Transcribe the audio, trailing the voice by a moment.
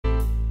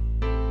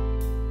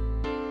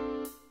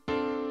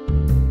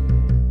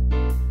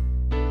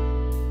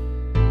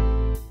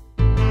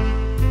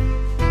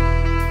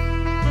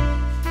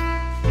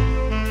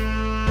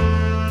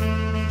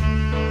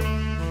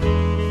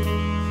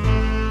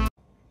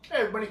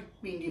everybody,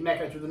 me and D Mac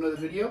with another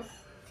video,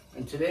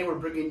 and today we're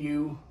bringing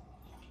you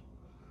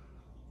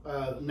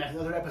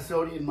another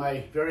episode in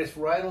my various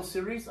varietal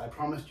series. I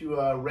promised you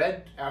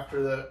red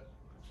after the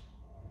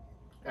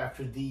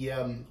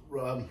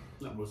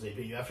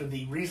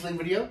Riesling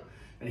video,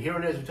 and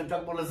here it is. We're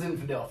talking about a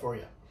Zinfandel for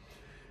you.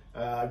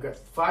 I've got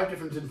 5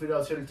 different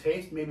Zinfandels here to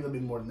taste. Maybe there'll be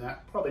more than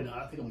that. Probably not.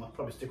 I think I'm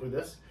probably stick with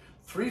this.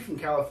 3 from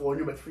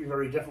California, but 3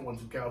 very different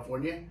ones from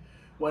California.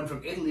 One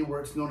from Italy,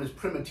 where it's known as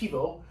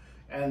Primitivo,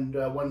 and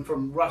one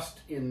from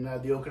Rust in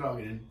the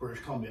Okanagan in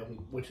British Columbia,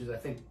 which is, I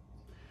think,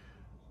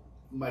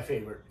 my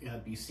favorite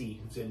BC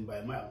Zin by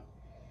a mile.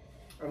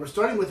 And we're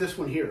starting with this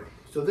one here.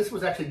 So this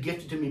was actually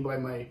gifted to me by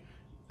my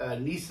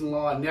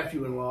niece-in-law and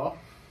nephew-in-law.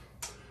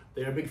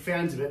 They are big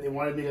fans of it. They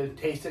wanted me to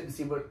taste it and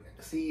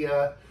see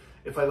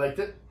if I liked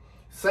it.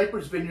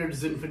 Cypress Vineyard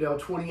Zinfandel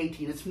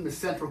 2018. It's from the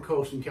Central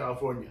Coast in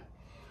California.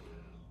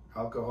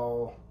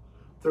 Alcohol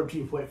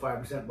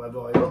 13.5% by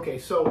volume. Okay,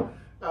 so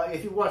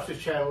if you watch this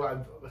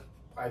channel,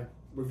 I've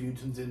reviewed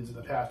some Zins in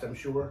the past, I'm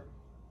sure.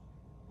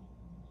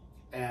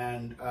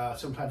 And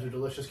sometimes they're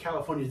delicious.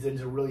 California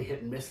Zins are really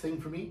hit and miss thing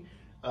for me.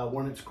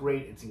 When it's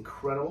great, it's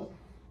incredible.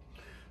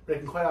 But it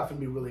can quite often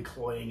be really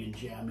cloying and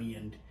jammy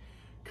and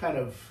kind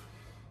of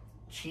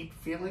cheap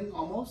feeling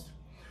almost.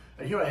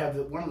 And here I have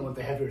one of the ones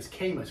they have here is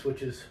Camus,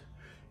 which is,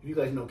 if you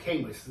guys know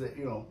Camus, that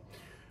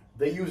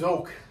they use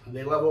oak and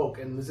they love oak,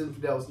 and the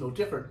Zinfandel is no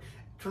different.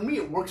 For me,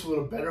 it works a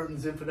little better in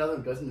Zinfandel than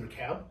it does in their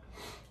cab,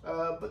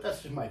 but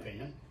that's just my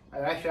opinion.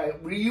 And actually,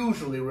 we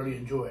usually really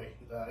enjoy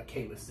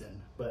Camus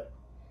Zin, but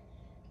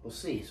we'll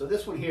see. So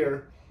this one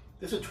here,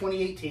 this is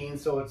 2018,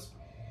 so it's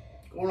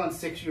going on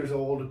 6 years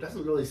old. It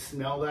doesn't really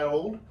smell that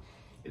old.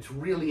 It's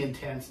really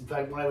intense. In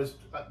fact, when I was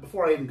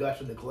before I even got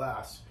to the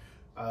glass,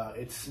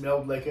 it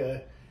smelled like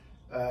a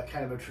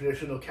kind of a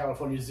traditional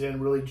California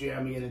Zin, really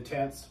jammy and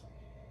intense,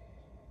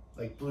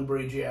 like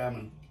blueberry jam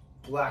and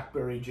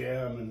blackberry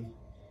jam and.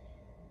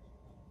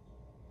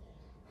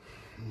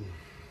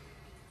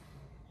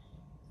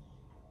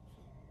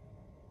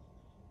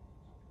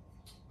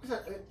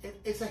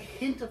 It's a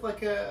hint of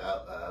like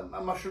a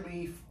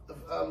mushroomy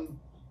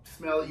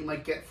smell that you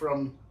might get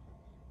from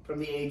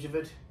the age of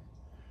it.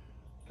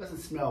 Doesn't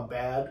smell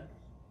bad,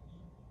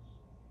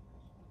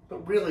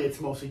 but really it's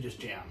mostly just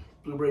jam.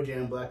 Blueberry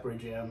jam, blackberry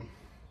jam,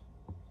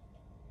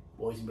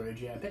 boysenberry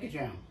jam. Pick a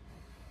jam.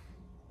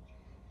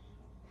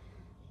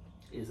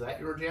 Is that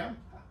your jam?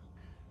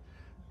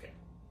 Okay.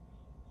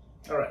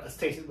 All right, let's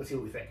taste it. Let's see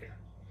what we think here.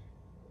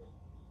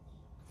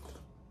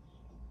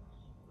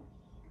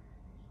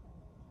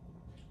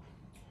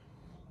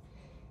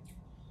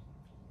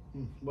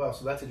 Well,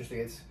 so that's interesting.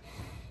 It's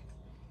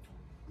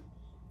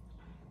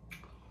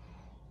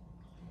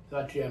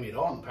not jammy at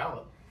all on the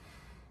palate.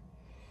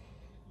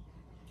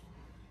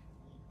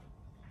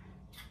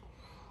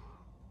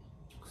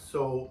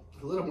 So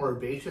it's a little more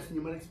herbaceous than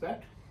you might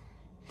expect.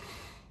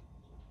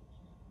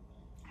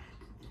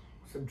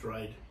 Some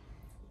dried,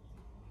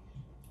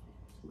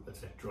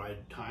 that's like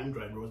dried thyme,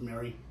 dried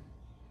rosemary,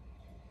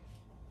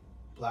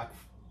 black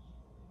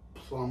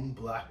plum,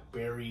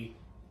 blackberry.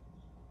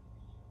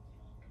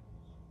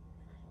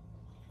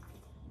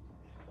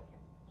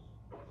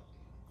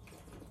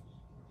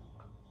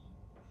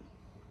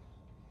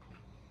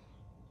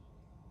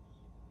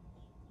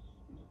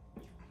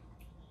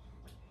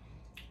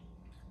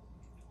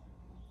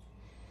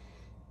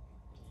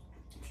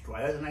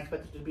 Drier than I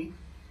expected it to be.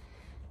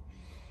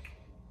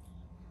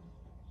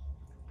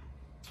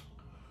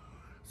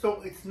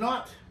 So it's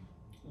not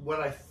what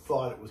I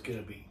thought it was going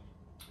to be.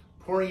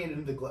 Pouring it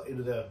into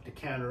the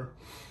decanter,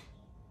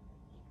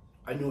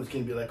 I knew it was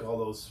going to be like all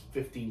those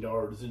 $15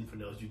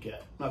 Zinfandels you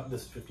get. Not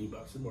this is 15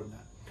 bucks, it's more than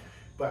that.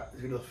 But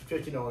those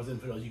 $15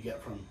 Zinfandels you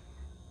get from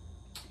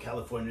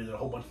California. There are a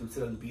whole bunch of them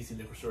sit on the BC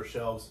liquor store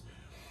shelves,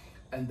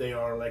 and they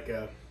are like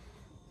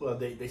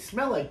they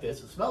smell like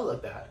this. It smells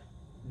like that.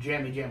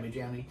 Jammy, jammy,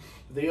 jammy.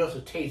 But they also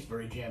taste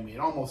very jammy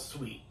and almost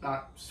sweet.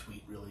 Not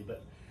sweet really,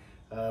 but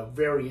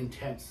very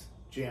intense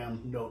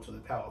jam notes on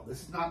the palate.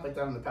 This is not like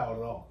that on the palate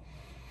at all.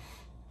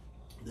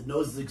 The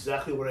nose is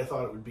exactly what I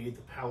thought it would be.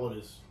 The palate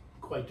is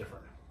quite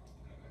different.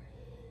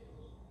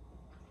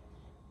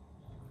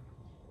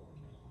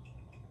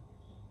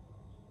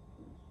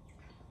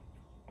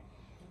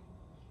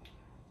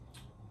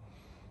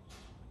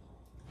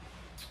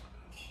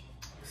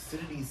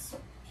 Acidity's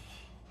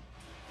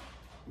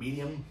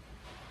medium.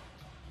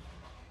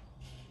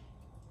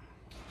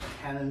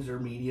 Tannins are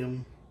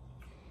medium.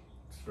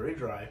 It's very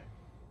dry.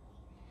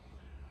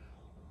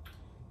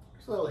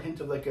 There's a little hint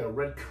of like a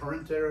red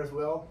currant there as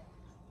well.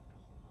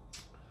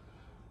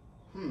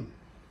 I'm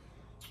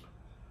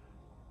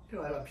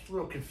just a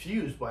little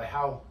confused by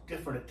how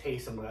different it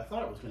tastes than what I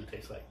thought it was going to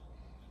taste like.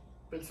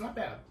 But it's not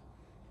bad.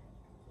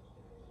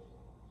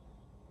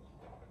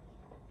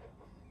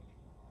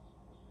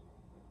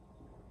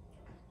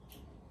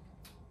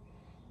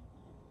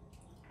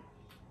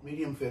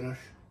 Medium finish.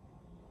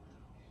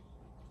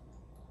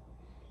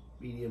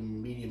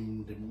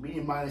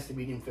 medium minus to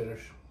medium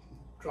finish.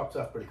 Drops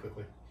off pretty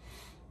quickly.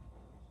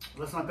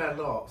 That's not bad at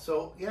all.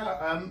 So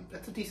yeah,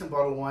 that's a decent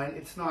bottle of wine.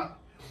 It's not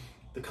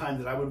the kind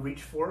that I would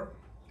reach for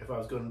if I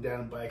was going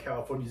down and buy a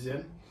California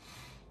Zin.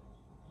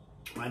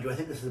 Mind you, I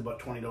think this is about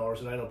 $20,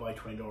 and I don't buy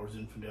 $20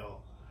 Zinfandel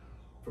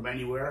from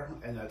anywhere,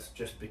 and that's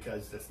just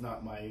because that's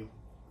not my,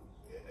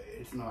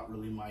 it's not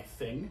really my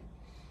thing.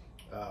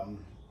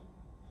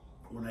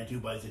 When I do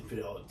buy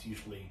Zinfandel, it's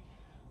usually,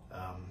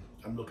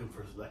 I'm looking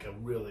for like a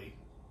really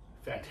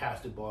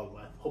fantastic bottle.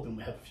 I'm hoping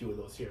we have a few of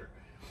those here.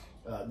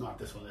 Not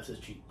this one, this is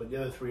cheap, but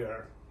the other three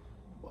are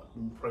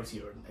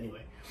pricier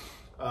anyway.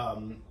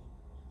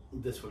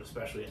 This one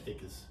especially, I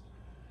think, is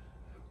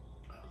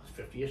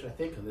 50-ish, I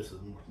think, and this is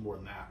more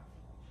than that.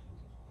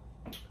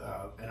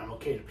 And I'm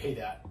okay to pay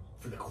that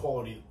for the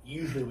quality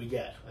usually we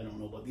get. I don't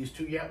know about these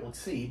two yet, we'll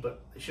see,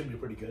 but they should be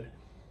pretty good.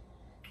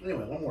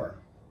 Anyway, one more.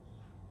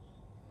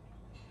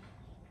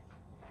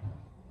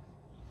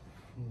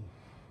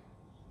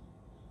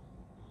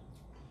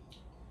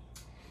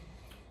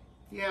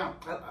 Yeah,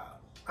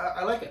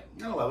 I like it.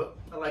 I love it.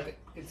 I like it.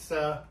 It's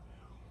a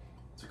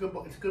good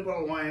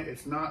bottle of wine.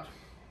 It's not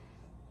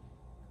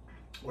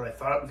what I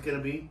thought it was going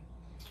to be,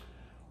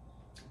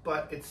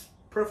 but it's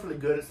perfectly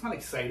good. It's not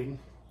exciting,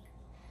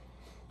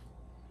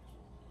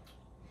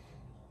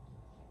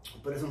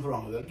 but there's nothing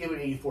wrong with it. I'd give it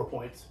 84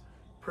 points.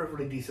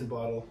 Perfectly decent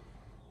bottle.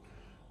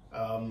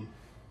 I'm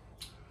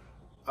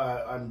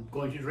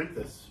going to drink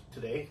this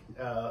today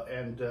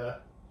and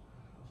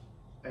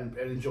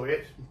enjoy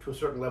it to a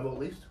certain level at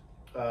least.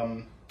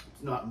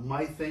 It's not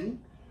my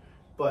thing,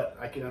 but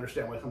I can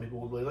understand why some people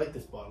would really like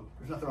this bottle.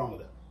 There's nothing wrong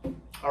with it.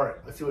 All right,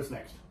 let's see what's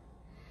next.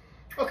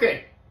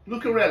 Okay,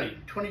 Lucarelli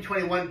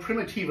 2021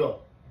 Primitivo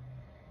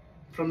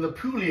from the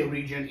Puglia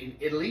region in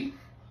Italy.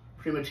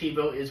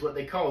 Primitivo is what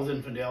they call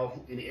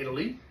Zinfandel in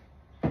Italy.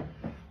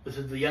 This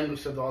is the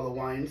youngest of all the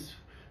wines.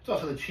 It's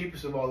also the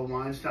cheapest of all the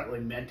wines. It's not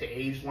really meant to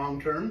age long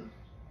term.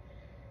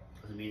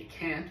 Doesn't mean it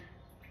can't.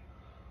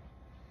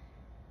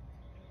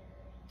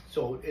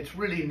 So it's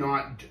really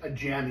not a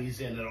jammy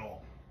Zin at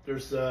all.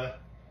 There's a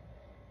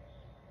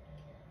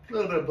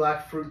little bit of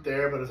black fruit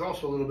there, but there's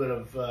also a little bit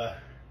of,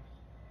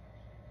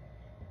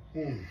 what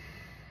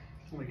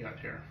do we got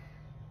here?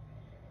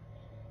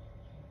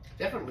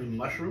 Definitely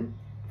mushroom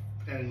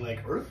and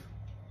like earth,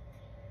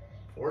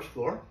 forest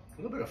floor, a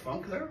little bit of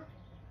funk there.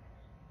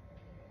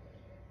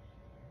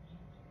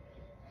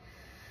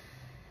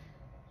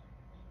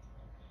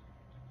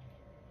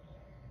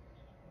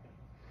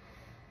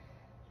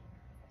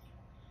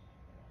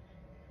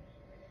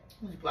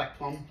 This is black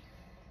plum.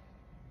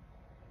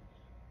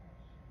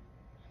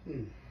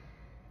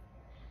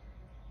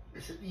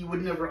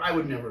 I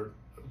would never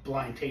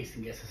blind taste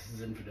and guess this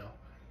is Zinfandel.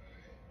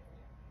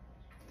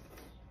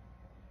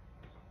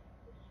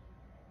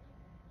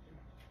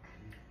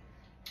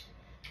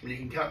 I mean, you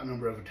can count the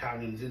number of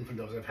Italian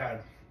Zinfandels I've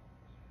had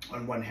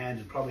on one hand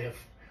and probably have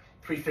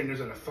 3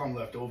 fingers and a thumb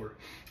left over.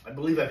 I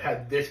believe I've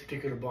had this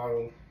particular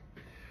bottle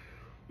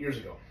years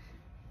ago.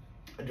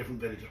 A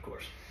different vintage, of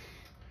course.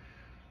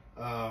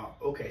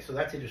 Okay, so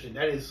that's interesting.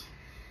 That is,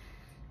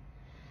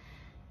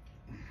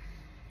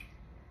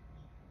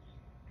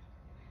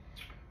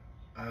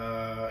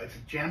 it's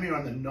jammier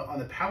on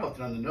the palate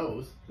than on the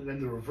nose, and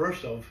then the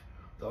reverse of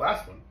the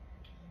last one.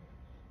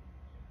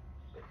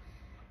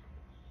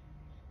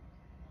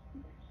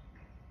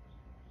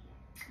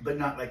 But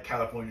not like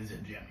California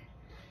Zin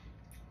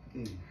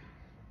jammy.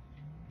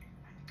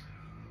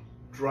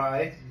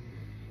 Dry.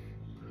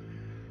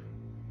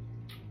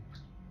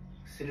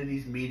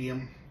 Acidity's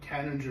medium.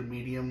 Tannins are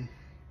medium.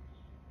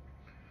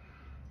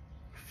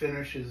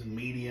 Finish is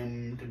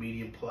medium to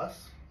medium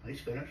plus. Nice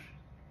finish.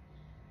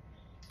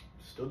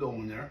 Still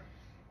going there.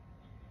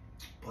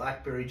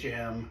 Blackberry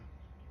jam.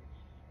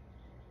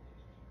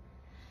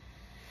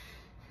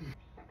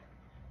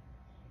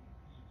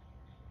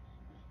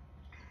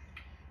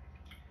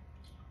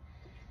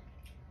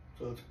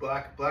 So it's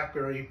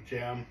blackberry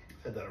jam. I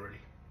said that already.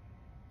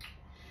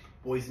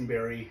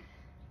 Boysenberry.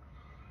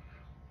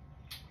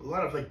 A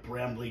lot of like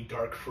brambly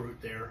dark fruit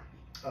there.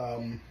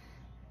 It's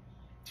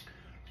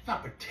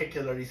not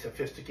particularly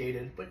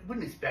sophisticated, but you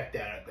wouldn't expect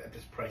that at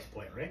this price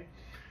point, right?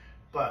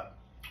 But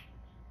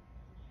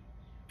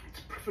it's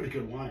a pretty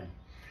good wine.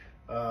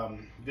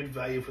 Good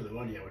value for the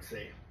money, I would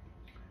say.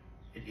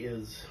 It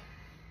is.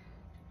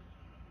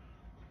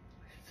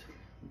 It's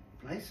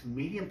a nice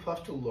medium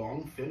plus to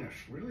long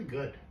finish. Really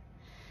good.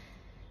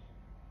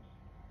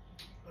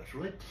 It's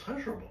really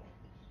pleasurable.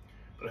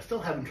 But I'm still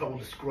having trouble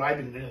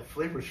describing any of the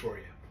flavors for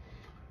you.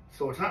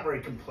 So it's not very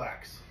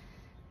complex.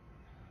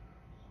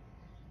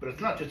 But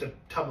it's not just a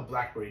tub of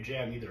blackberry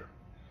jam either.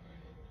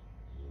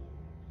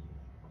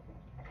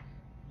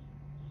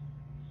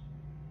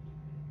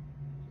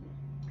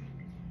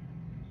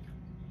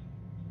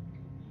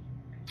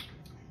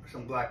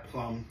 Some black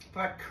plum,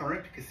 black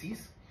currant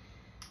cassis,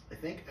 I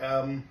think.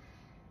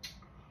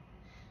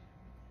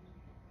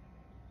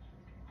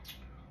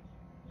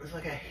 There's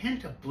like a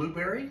hint of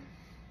blueberry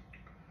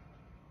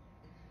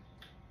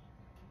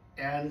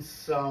and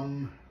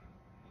some,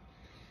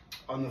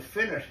 on the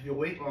finish, if you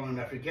wait long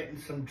enough, you're getting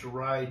some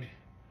dried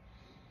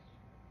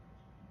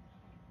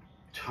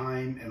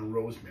thyme and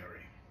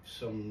rosemary.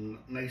 Some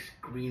nice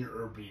green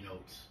herby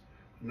notes.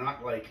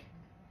 Not like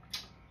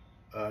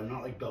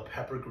bell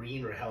pepper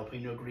green or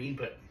jalapeno green,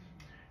 but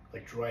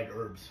like dried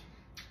herbs.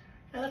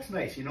 Yeah, that's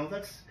nice. You know,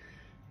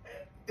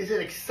 is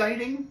it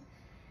exciting?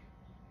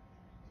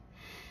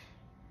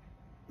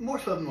 More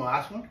so than the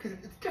last one, because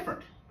it's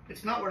different.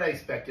 It's not what I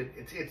expected.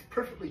 It's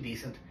perfectly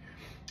decent.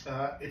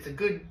 It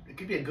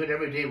could be a good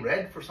everyday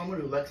red for someone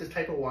who likes this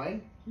type of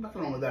wine.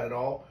 Nothing wrong with that at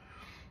all.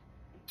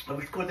 I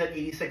would score that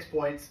 86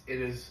 points. It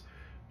is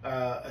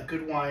a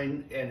good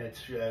wine, and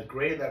it's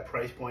great at that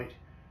price point.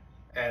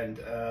 And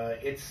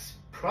it's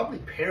probably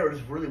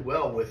pairs really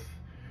well with,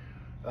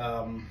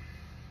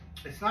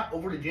 it's not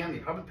overly jammy.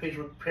 It probably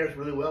pairs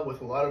really well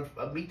with a lot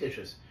of meat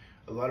dishes,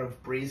 a lot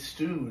of braised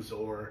stews,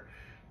 or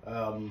I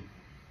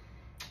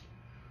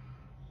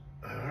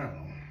don't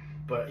know.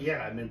 But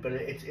yeah, I mean, but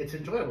it's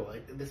enjoyable.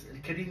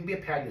 It could even be a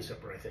patio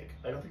sipper, I think.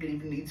 I don't think it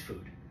even needs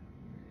food.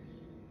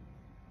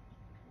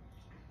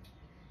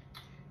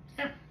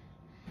 Yeah,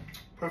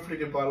 perfectly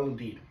good bottle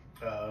indeed.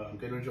 I'm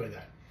going to enjoy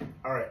that.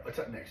 All right, what's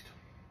up next?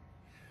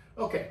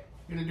 Okay,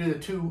 I'm going to do the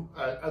two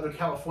other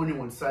California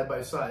ones side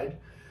by side.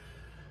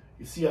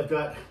 You see I've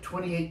got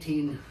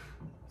 2018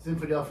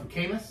 Zinfandel from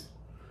Camus,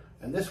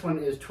 and this one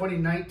is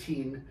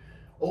 2019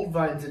 Old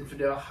Vine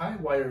Zinfandel High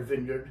Wire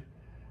Vineyard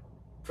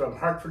from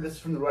Hartford. This is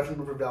from the Russian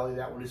River Valley.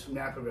 That one is from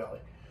Napa Valley.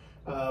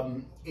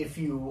 If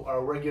you are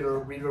a regular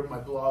reader of my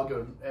blog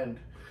and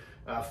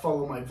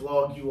follow my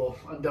vlog, you will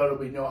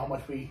undoubtedly know how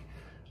much we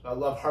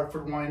love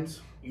Hartford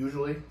wines.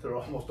 Usually, they're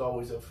almost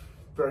always of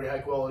very high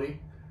quality.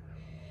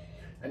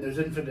 And there's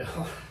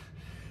Zinfandel.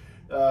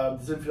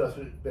 Zinfandel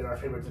has been our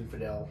favorite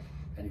Zinfandel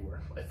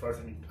anywhere. As far as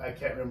I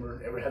can't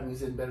remember ever having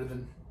Zin better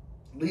than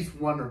at least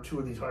one or two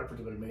of these Hartfords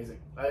have been amazing.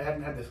 I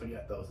haven't had this one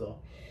yet though, so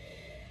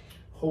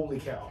holy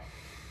cow.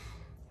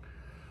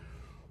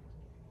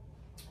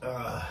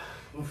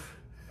 Oof.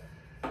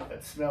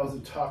 That smells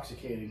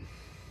intoxicating.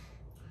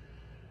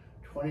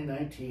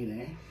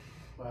 2019, eh?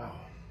 Wow.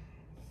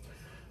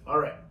 All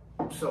right,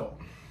 so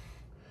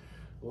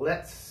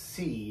let's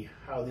see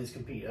how these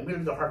compete. I'm going to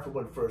do the Hartford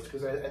one first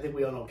because I think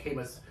we all know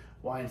Camus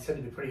wines tend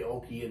to be pretty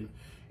oaky and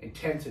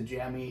intense and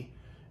jammy,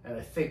 and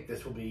I think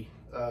this will be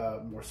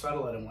more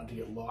subtle. I don't want to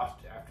get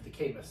lost after the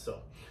Camus. So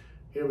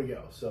here we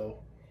go. So,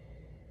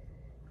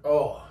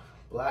 oh,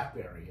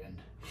 blackberry and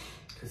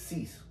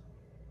cassis.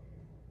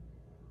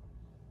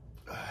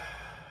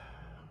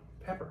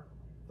 Pepper,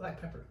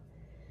 black pepper.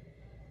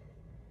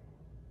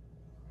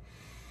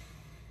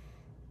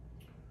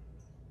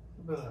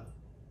 A bit of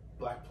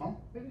black plum,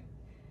 maybe?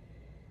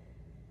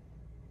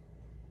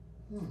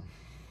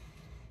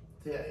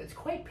 Yeah, it's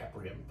quite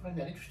peppery. I find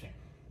that interesting.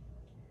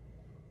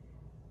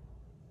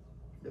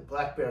 The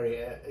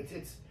blackberry, I'm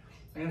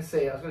going to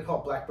say, I was going to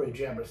call it blackberry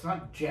jam, but it's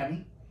not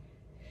jammy.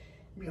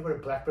 Maybe how about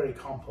a blackberry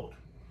compote?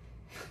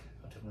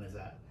 How different is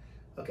that?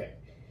 Okay.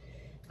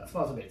 That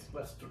smells amazing.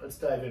 Let's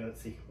dive in and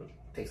see what it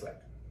tastes like.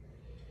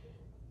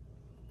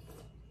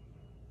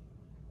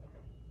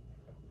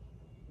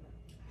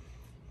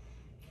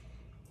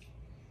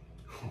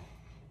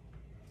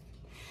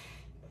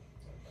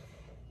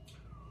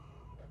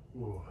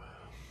 Ooh.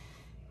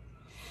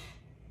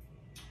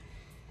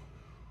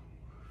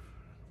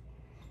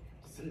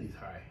 Acidity's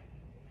high.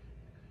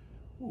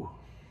 Ooh.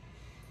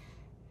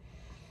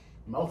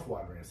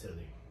 Mouth-watering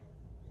acidity.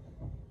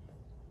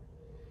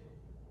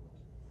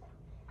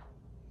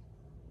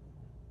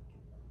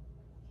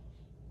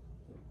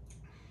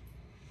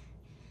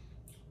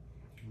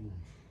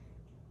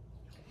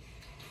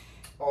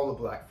 All the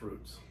black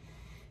fruits.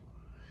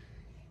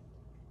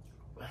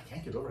 I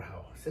can't get over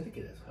how acidic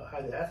it is, how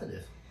high the acid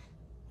is.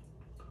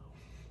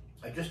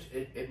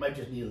 It might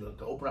just need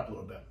to open up a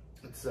little bit.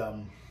 It's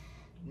I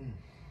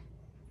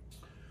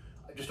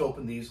just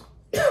opened these,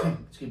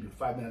 excuse me,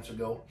 5 minutes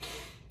ago.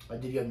 I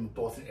did get them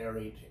both in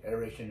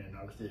aeration, and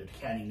obviously they're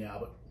canning now,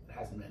 but it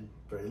hasn't been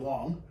very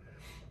long.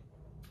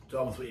 It's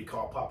almost what you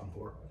call popping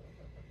pour.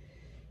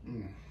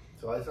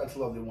 So that's a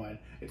lovely wine.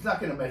 It's not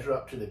going to measure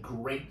up to the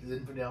great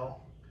Zinfandel.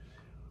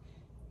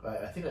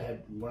 I think I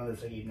had one of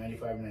those I gave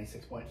 95 and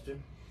 96 points to,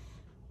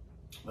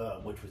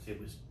 which was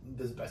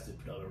the best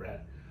Zinfandel I've ever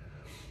had.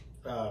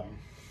 I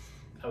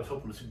was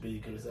hoping this would be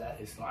as good as that.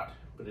 It's not,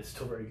 but it's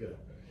still very good.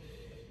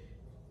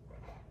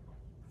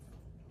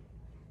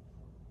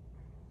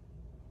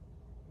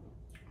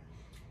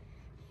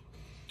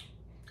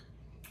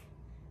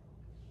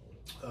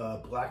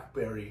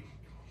 Blackberry,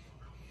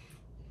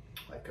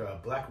 like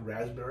black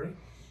raspberry,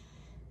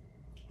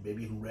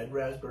 maybe even red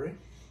raspberry.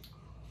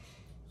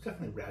 It's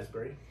definitely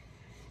raspberry.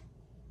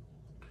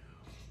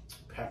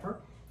 Pepper,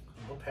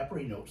 a little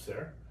peppery notes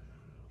there.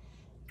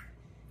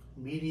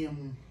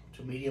 Medium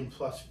to medium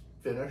plus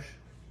finish.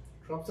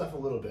 Drops off a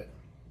little bit.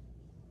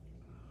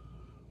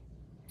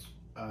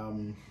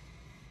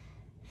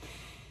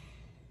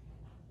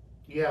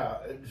 Yeah,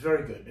 it's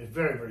very good. It's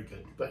very, very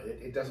good, but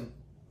it doesn't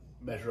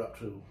measure up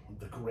to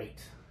the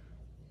great.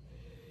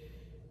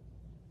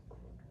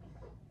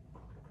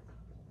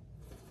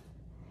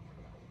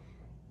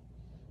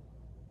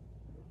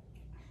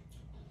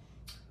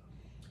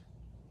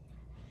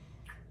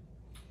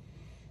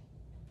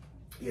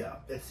 Yeah,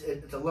 it's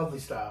a lovely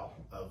style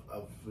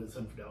of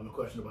Zinfandel, no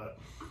question about it.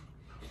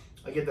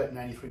 I give that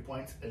 93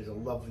 points. It is a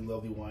lovely,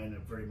 lovely wine. I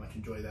very much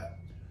enjoy that.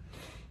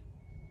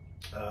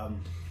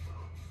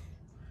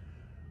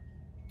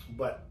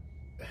 But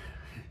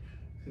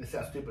it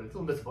sounds stupid. It's a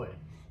little disappointing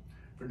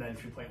for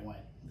 93-point wine.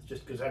 It's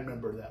just because I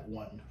remember that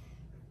one.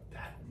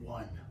 That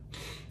one.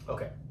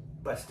 Okay,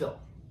 but still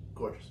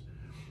gorgeous.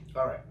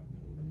 All right,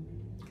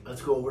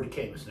 let's go over to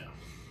Caymus now.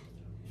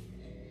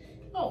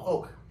 Oh,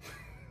 oak.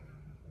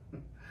 I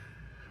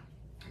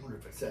wonder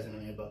if it says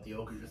anything about the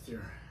oak or just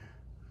here.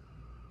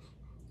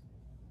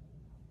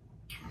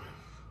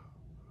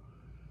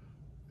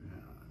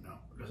 No,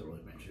 it doesn't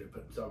really mention it,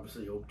 but it's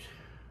obviously oaked.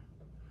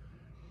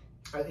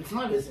 It's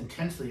not as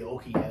intensely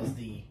oaky as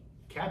the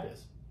cab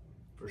is,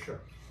 for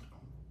sure.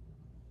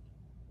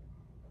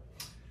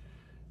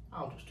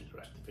 I'll just do the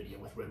rest of the video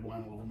with red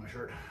wine all over my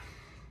shirt.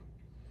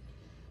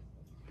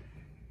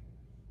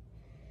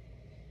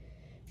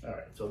 All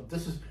right, so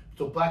this is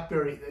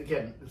blackberry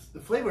again.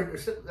 The flavor,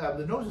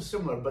 the nose is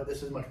similar, but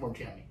this is much more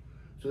jammy.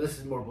 So this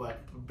is more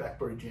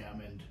blackberry jam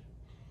and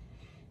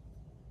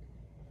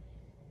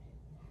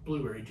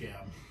blueberry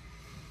jam.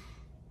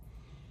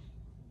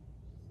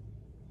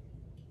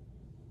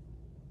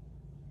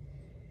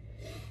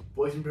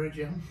 Boysenberry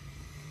jam.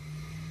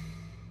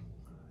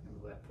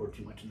 I poured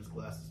too much in this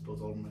glass. It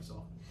spills all over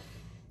myself.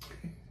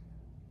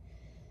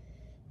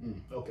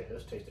 Okay,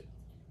 let's taste it.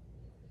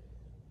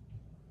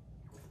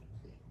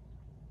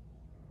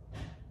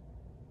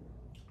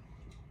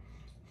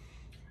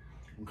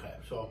 Okay,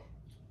 so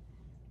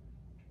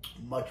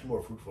much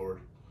more fruit forward,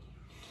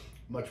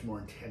 much more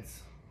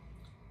intense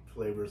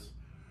flavors.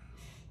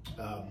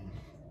 And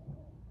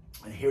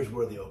here's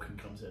where the oaking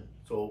comes in.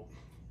 So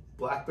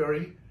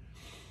blackberry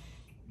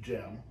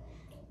jam,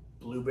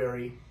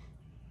 blueberry,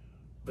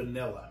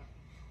 vanilla,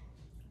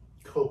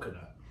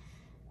 coconut.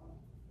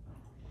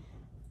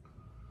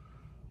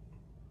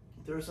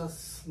 There's a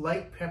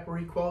slight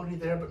peppery quality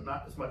there, but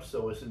not as much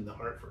so as in the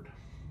Hartford.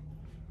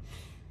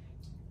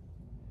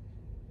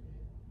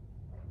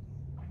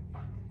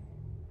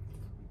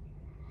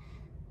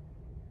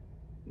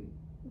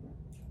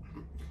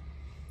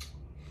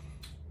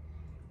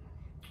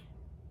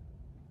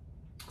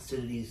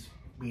 Acidity's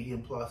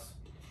medium plus.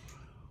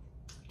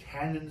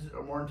 Tannins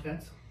are more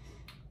intense.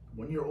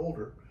 When you're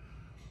older,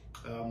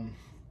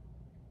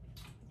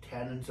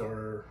 tannins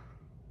are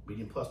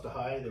medium plus to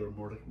high. They were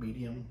more like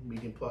medium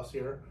plus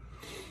here.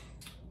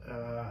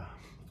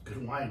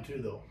 Good wine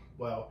too, though.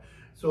 Wow.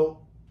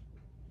 So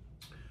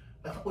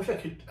I wish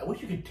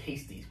you could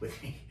taste these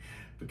with me,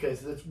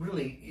 because it's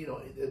really, you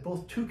know, they're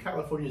both two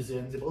California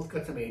Zins. They both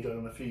got some age on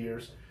them, a few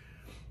years.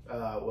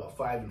 Well,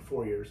 5 and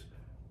 4 years.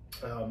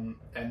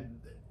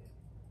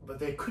 But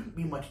they couldn't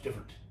be much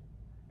different,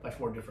 much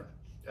more different.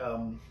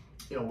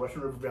 You know,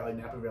 Russian River Valley,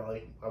 Napa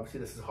Valley, obviously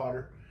this is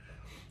hotter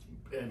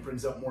and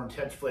brings up more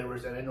intense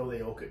flavors, and I know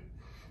they oak it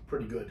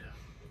pretty good.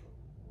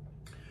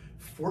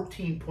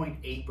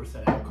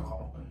 14.8%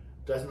 alcohol,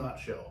 does not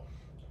show.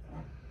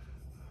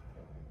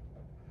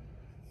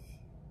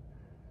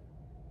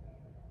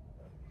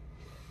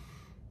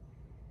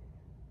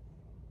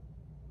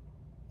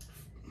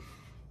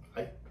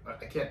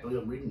 I can't believe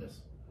I'm reading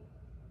this.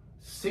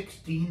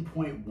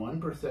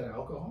 16.1%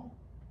 alcohol?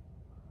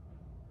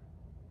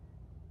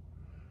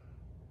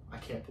 I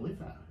can't believe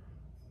that.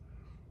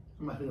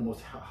 It might be the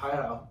most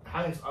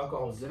highest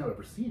alcohol Zin I've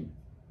ever seen.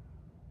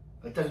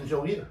 It doesn't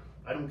show either.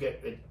 I don't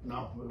get it.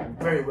 No,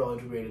 very well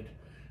integrated,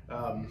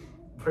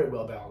 very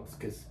well balanced,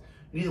 because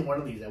neither one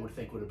of these I would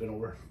think would have been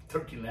over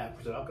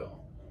 13.5% alcohol.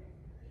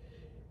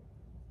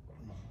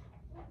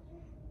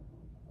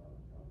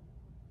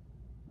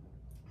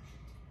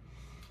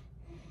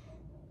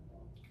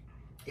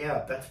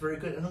 Yeah, that's very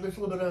good. And there's a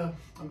little bit of,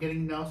 I'm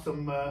getting now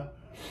some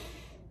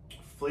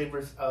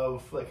flavors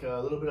of like a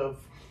little bit of,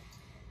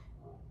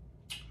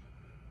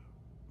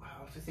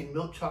 I was gonna say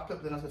milk chocolate,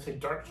 but then I was gonna say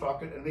dark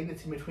chocolate, and maybe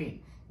it's in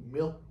between.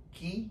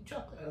 Milky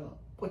chocolate? I don't know.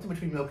 What's in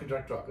between milk and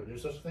dark chocolate?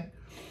 Is there such a thing?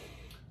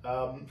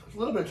 It's a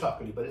little bit of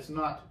chocolatey, but it's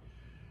not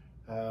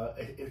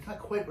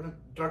quite what a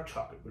dark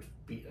chocolate would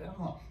be. I don't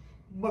know.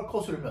 More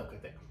closer to milk, I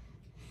think.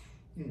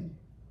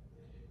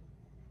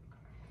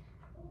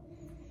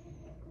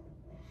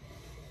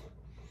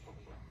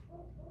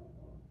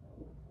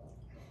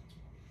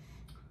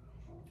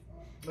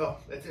 Oh,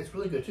 it's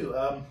really good too.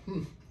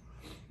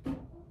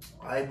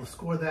 I will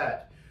score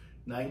that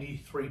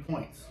 93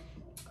 points.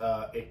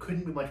 It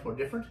couldn't be much more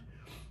different,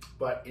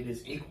 but it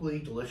is equally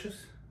delicious.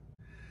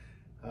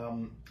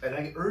 And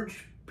I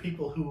urge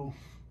people who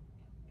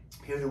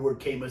hear the word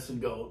Caymus and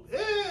go,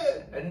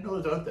 I didn't know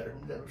it was out there.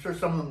 I'm sure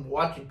some of them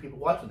people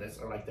watching this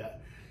are like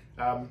that.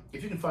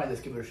 If you can find this,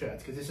 give it a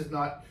chance, because this is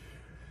not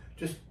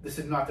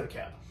their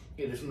cab.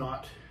 It is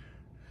not.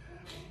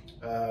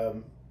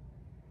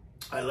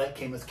 I like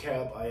Caymus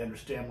Cab. I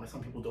understand why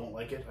some people don't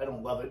like it. I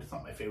don't love it. It's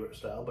not my favorite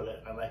style,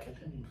 but I like it.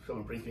 And if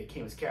someone brings me a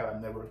Caymus Cab,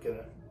 I'm never going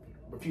to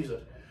refuse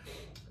it.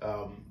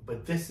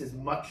 But this is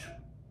much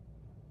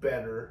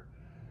better.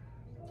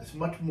 It's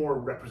much more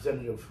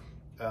representative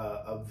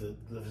of the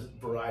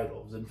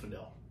varietal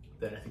Zinfandel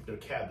than I think their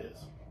cab is.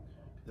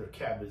 Their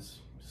cab is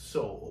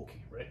so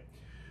oaky, right?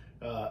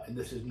 And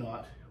this is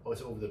not, oh,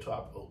 it's over the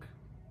top oak.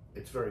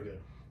 It's very good.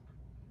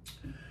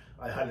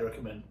 I highly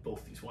recommend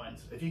both these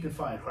wines. If you can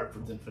find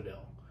Hartford Zinfandel,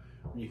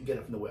 you can get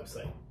it from the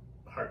website,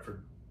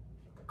 Hartford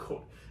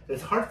Court.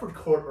 It's Hartford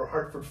Court or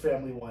Hartford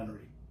Family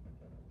Winery.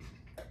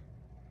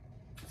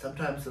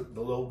 Sometimes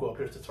the logo up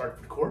here says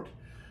Hartford Court,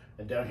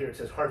 and down here it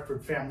says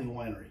Hartford Family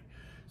Winery.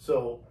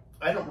 So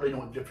I don't really know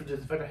what the difference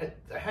is. In fact,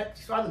 I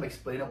saw them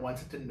explain it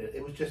once.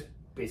 It was just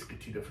basically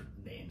two different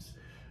names.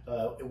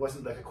 It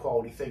wasn't like a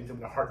quality thing. I mean,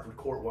 the Hartford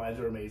Court wines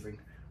are amazing.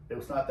 It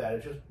was not that.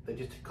 It's just they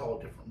just call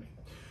it differently.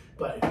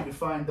 But if you can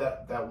find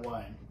that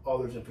wine, all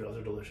their Zinfandels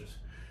are delicious,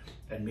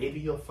 and maybe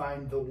you'll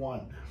find the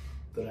one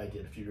that I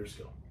did a few years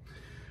ago.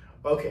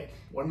 Okay,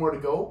 one more to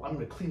go. I'm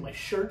going to clean my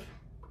shirt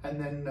and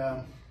then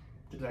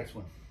do the next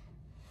one.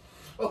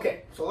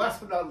 Okay, so last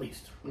but not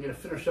least, I'm going to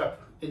finish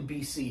up in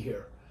BC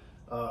here.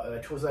 And I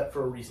chose that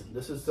for a reason.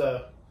 This is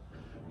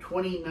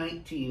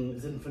 2019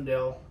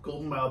 Zinfandel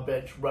Golden Mile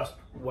Bench Rust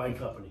Wine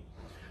Company.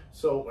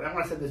 So I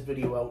want to send this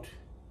video out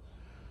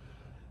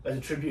as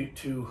a tribute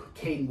to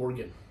Kane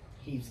Morgan.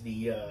 He's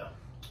the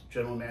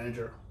general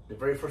manager, the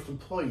very first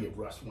employee of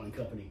Rust Wine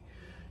Company.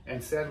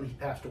 And sadly, he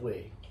passed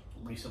away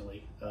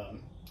recently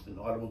in an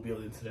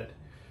automobile incident.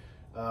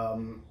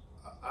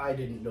 I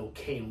didn't know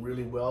Kane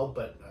really well,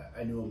 but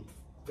I knew him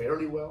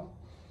fairly well.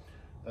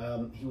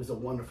 He was a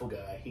wonderful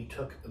guy. He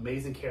took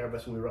amazing care of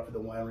us when we were up at the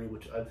winery,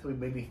 which I think I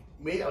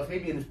was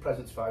maybe in his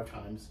presence 5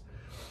 times.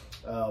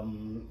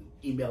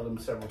 Emailed him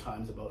several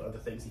times about other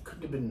things. He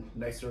couldn't have been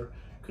nicer,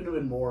 couldn't have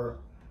been more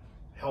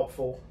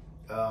helpful.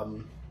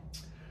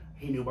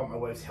 He knew about my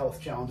wife's health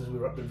challenges. We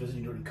were up there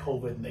visiting during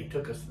COVID, and they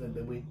took us.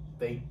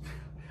 They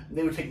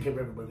were taking care of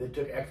everybody. They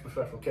took extra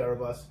special care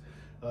of us.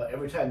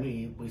 Every time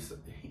he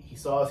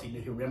saw us, he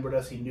remembered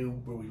us. He knew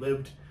where we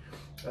lived.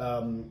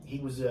 He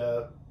was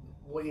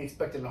what you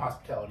expect in a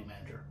hospitality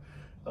manager.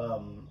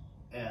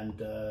 And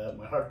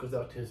my heart goes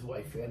out to his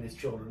wife and his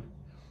children.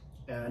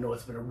 And I know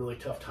it's been a really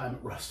tough time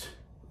at Rust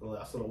the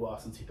last little while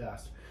since he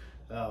passed.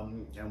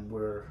 And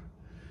we're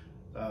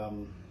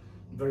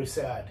very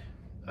sad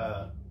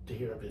to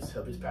hear of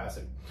his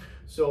passing.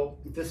 So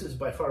this is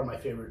by far my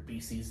favorite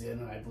BC Zin,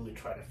 and I've really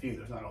tried a few.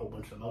 There's not a whole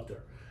bunch of them out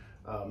there.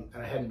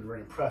 And I hadn't been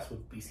very impressed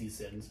with BC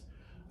Zins.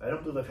 I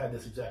don't believe I've had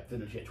this exact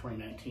vintage yet,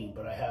 2019,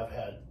 but I have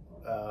had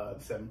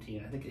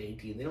 17, I think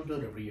 18. They don't do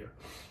it every year.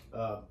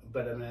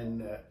 But I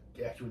mean,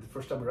 actually, the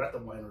first time we were at the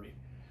winery,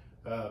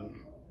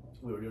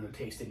 we were doing a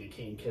tasting, and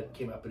Kane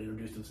came up and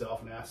introduced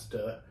himself and asked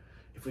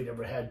if we'd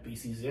ever had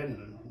BC Zin,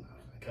 and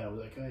I kind of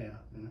was like, oh yeah.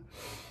 You know?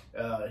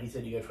 He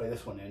said, you gotta try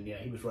this one, and yeah,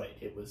 he was right.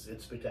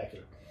 It's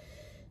spectacular.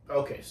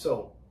 Okay,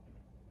 so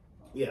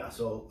yeah,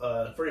 so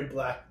very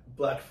black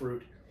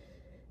fruit,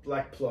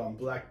 black plum,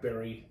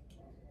 blackberry,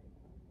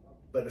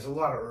 but there's a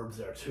lot of herbs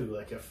there too,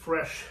 like a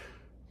fresh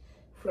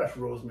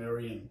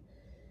rosemary and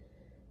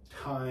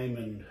thyme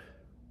and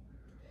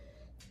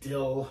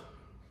dill.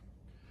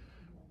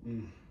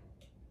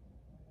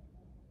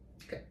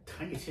 Got a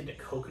tiny hint of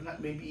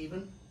coconut, maybe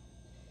even.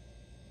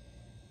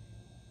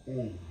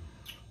 Well,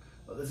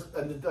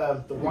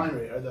 the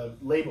winery, or the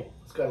label,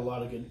 it's got a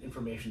lot of good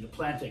information. The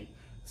planting,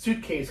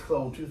 suitcase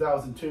clone,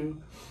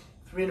 2002,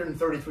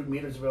 333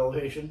 meters of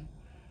elevation.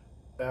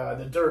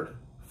 The dirt,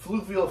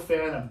 fluvial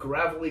fan of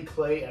gravelly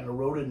clay and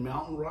eroded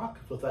mountain rock,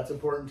 so if that's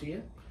important to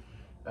you.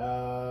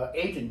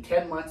 Aging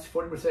 10 months,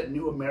 40%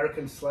 new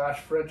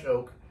American/French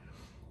oak,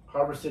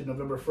 harvested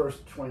November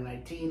 1st,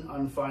 2019,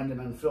 unfined and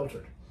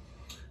unfiltered.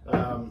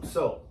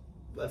 So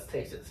let's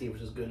taste it, see if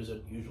it's as good as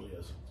it usually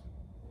is.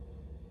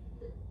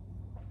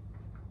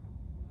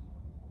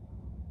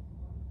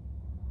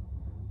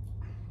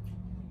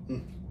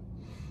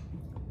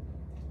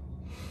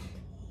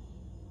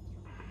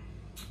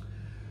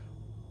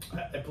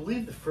 I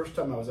believe the first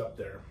time I was up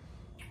there,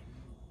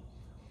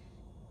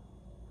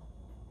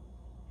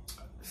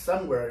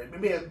 somewhere,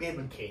 maybe it may have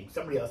been Kane,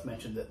 somebody else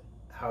mentioned that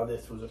how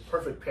this was a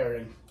perfect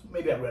pairing,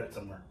 maybe I read it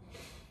somewhere,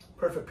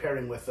 perfect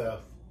pairing with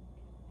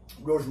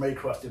rosemary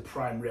crusted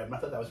prime rib. I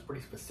thought that was a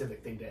pretty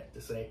specific thing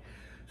to say.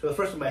 So the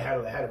first time I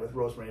had it with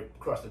rosemary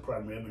crusted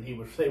prime rib, and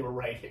they were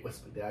right, it was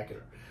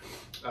spectacular.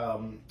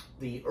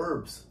 The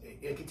herbs,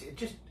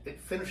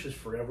 it finishes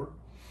forever.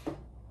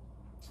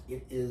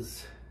 It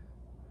is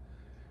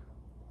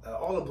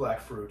all the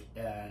black fruit,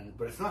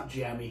 but it's not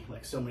jammy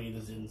like so many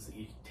of the Zins that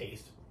you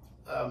taste.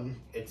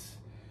 It's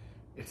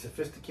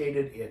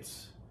sophisticated,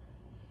 it's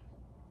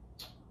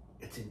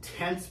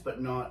intense,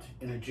 but not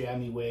in a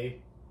jammy way.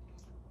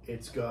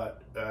 It's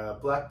got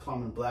black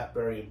plum and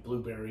blackberry and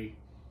blueberry,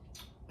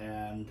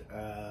 and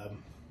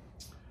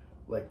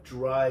like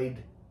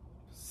dried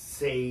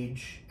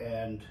sage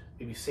and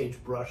maybe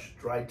sagebrush,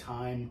 dried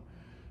thyme.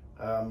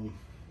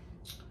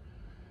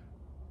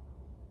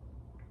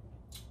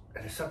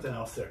 And there's something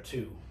else there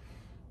too.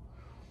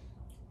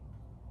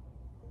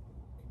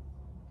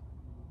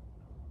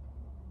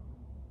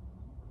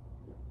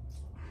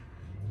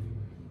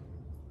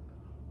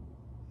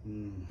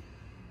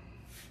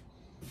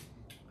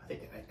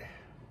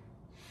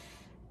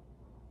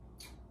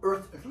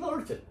 It's a little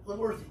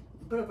earthy,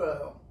 a bit of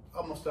a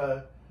almost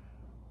a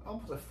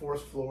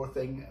forest floor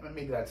thing. I mean,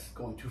 maybe that's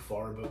going too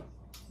far, but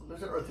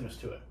there's an earthiness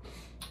to it.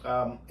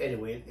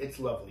 Anyway, it's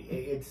lovely.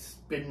 It's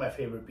been my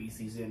favorite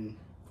BC Zin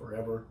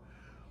forever.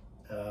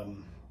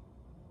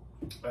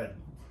 I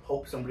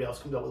hope somebody else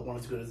comes out with one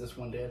as good as this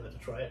one day. I'd like to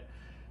try it.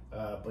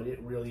 But it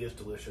really is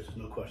delicious. There's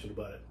no question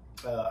about it.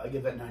 I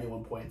give that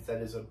 91 points.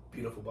 That is a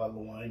beautiful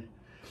bottle of wine.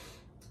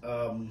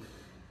 And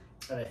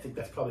I think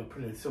that's probably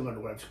pretty similar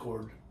to what I've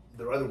scored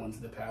their other ones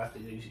in the past.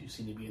 You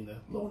seem to be in the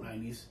low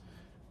 90s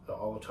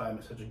all the time.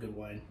 It's such a good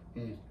wine.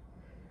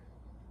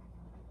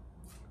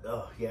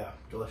 Oh yeah,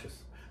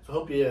 delicious. So I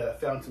hope you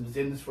found some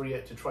Zins for you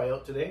to try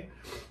out today.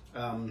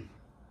 There's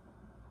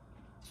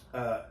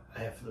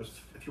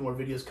a few more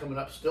videos coming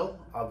up still.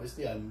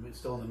 Obviously, I'm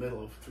still in the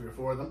middle of 3 or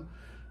 4 of them.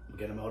 I'll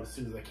get them out as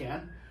soon as I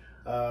can.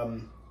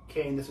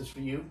 Kane, this is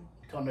for you.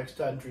 Until next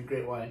time, drink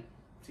great wine.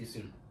 See you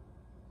soon.